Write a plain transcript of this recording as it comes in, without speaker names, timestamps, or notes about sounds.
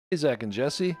Hey, Zach and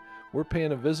Jesse. We're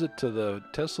paying a visit to the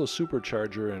Tesla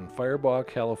SuperCharger in Firebaugh,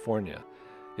 California.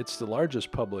 It's the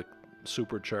largest public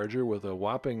supercharger with a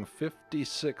whopping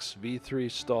 56 V3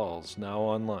 stalls now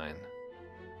online.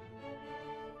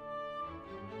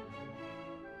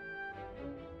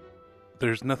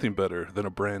 There's nothing better than a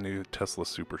brand new Tesla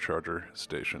supercharger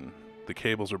station. The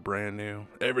cables are brand new,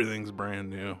 everything's brand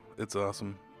new. It's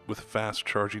awesome, with fast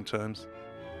charging times.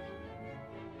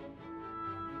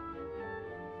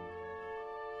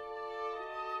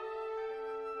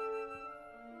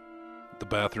 The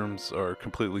bathrooms are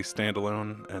completely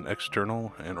standalone and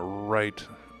external and right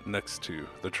next to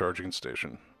the charging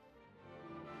station.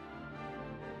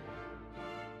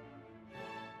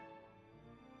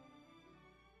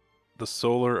 The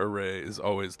solar array is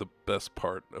always the best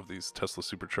part of these Tesla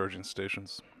supercharging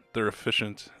stations. They're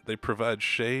efficient, they provide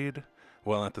shade,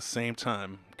 while at the same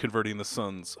time converting the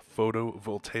sun's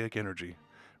photovoltaic energy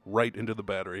right into the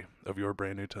battery of your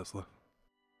brand new Tesla.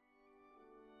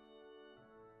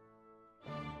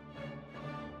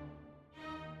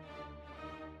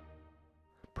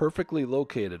 Perfectly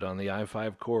located on the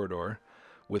I-5 corridor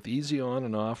with easy on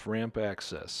and off ramp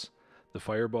access. The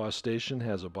Firebaugh station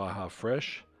has a Baja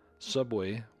Fresh,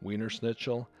 Subway, Wiener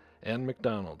Schnitzel, and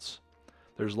McDonald's.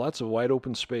 There's lots of wide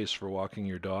open space for walking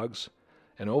your dogs,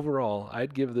 and overall,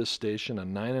 I'd give this station a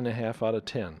 9.5 out of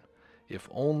 10, if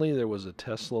only there was a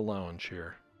Tesla lounge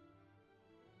here.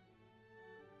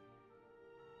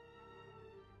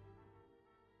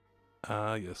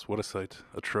 Ah, yes, what a sight.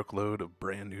 A truckload of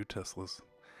brand new Teslas.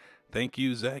 Thank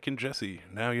you, Zach and Jesse.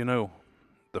 Now you know.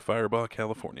 The Firebaugh,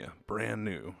 California, brand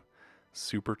new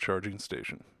supercharging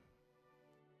station.